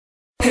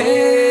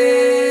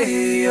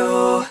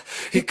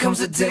here comes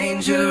the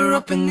danger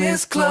up in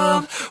this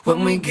club.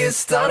 When we get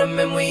started,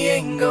 man, we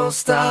ain't gon'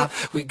 stop.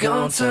 We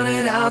gon' turn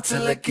it out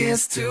till it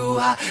gets too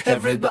hot.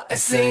 Everybody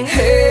sing,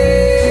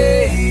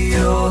 hey,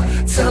 yo.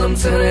 Tell them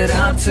turn it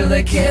out till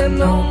they can't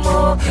no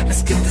more.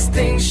 Let's get this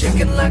thing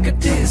shaking like a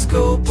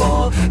disco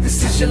ball.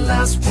 This is your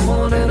last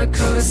one and a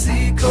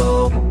courtesy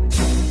call.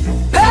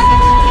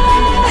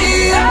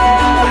 Hey, yo.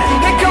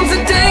 Here comes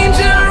the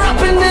danger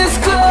up in this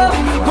club.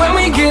 When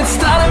we get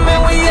started,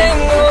 man, we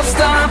ain't gon'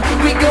 stop.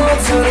 We gon'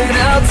 turn it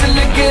out till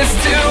it gets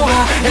too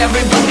hot.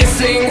 Everybody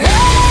sing,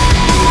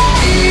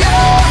 hey,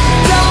 yo.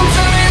 Tell them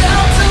turn it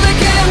out till they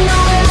can't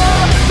no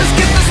more. Let's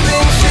get this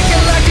thing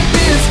shaking like a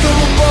disco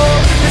ball.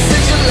 This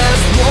is your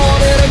last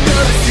one and a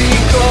courtesy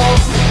call.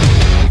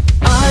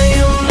 I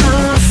am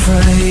not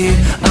afraid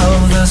of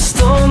the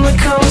storm that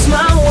comes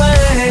my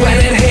way. When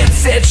it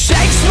hits, it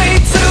shakes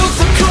me to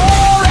the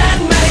core and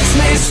makes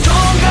me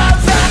stronger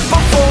than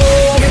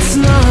before. It's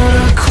not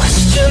a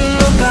question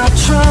about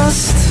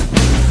trust,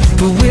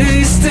 but will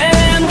you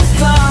stand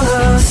with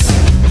us?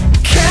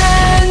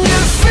 Can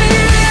you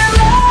feel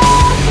it?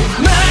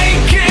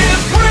 Make it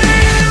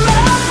real.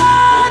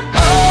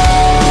 Oh,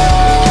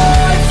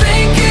 I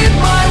think it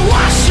might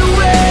wash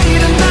away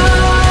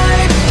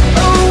tonight.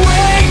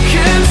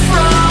 Awaken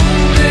from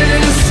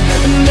this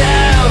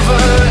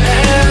never-ending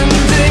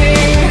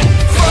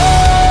void.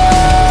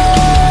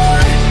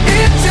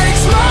 It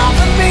takes more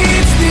than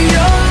meets the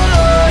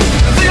eye.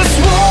 This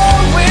war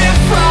we're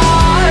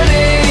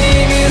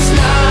fighting is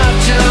not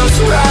just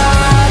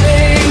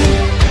riding.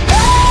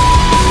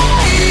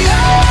 Hey,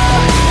 oh,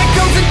 here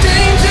comes the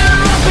danger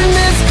up in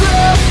this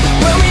club.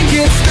 When we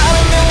get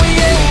started, man, we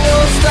ain't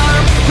gon'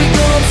 stop. We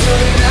gon'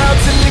 turn it out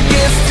till it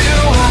gets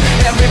too hot.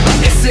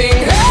 Everybody sing,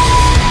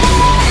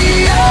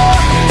 hey, oh.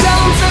 Tell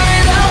them turn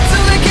it out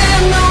till they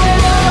can't no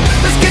more.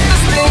 Let's get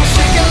this thing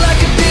shaking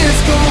like a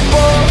disco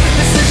ball.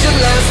 This is your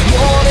last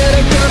one and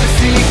a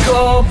courtesy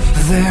call.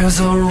 There's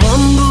a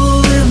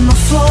rumble in the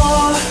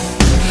floor,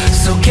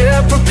 so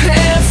get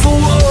prepared for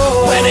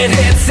war. When it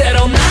hits,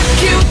 it'll knock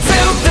you to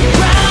the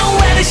ground.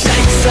 When it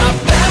shakes up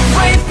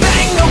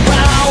everything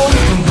around.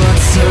 But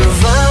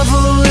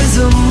survival is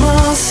a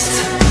must,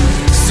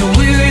 so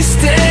will you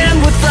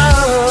stand with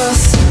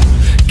us?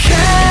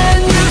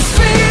 Can you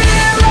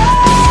feel it?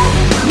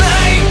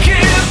 Make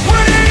it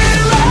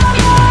real.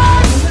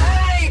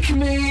 Make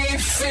me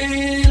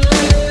feel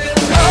it.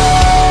 Oh,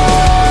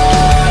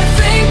 I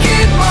think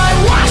it might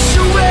wash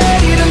away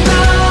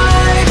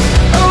tonight.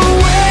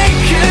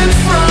 Awaken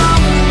from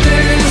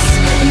this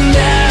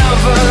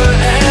never-ending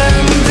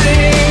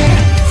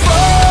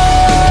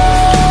void.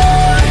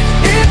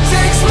 It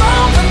takes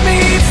more than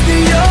meets the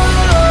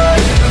eye.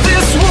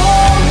 This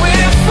war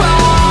we're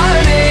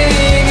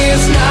fighting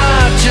is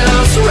not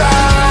just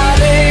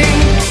riding.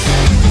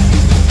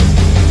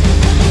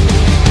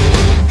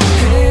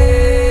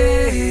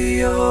 Hey,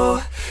 yo.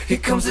 Here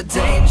comes the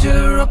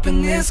danger up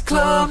in this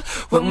club.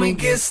 When we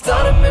get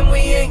started, man, we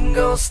ain't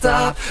gon'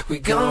 stop. We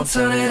gon'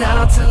 turn it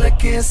out till it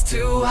gets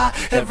too hot.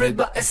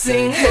 Everybody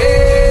sing,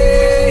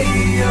 hey,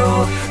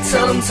 yo.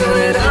 Tell them turn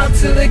it out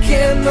till they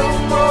can't no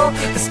more.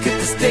 Let's get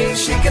this thing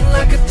shaking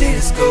like a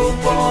disco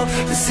ball.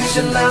 This is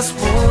your last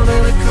one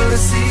and a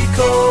courtesy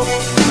call.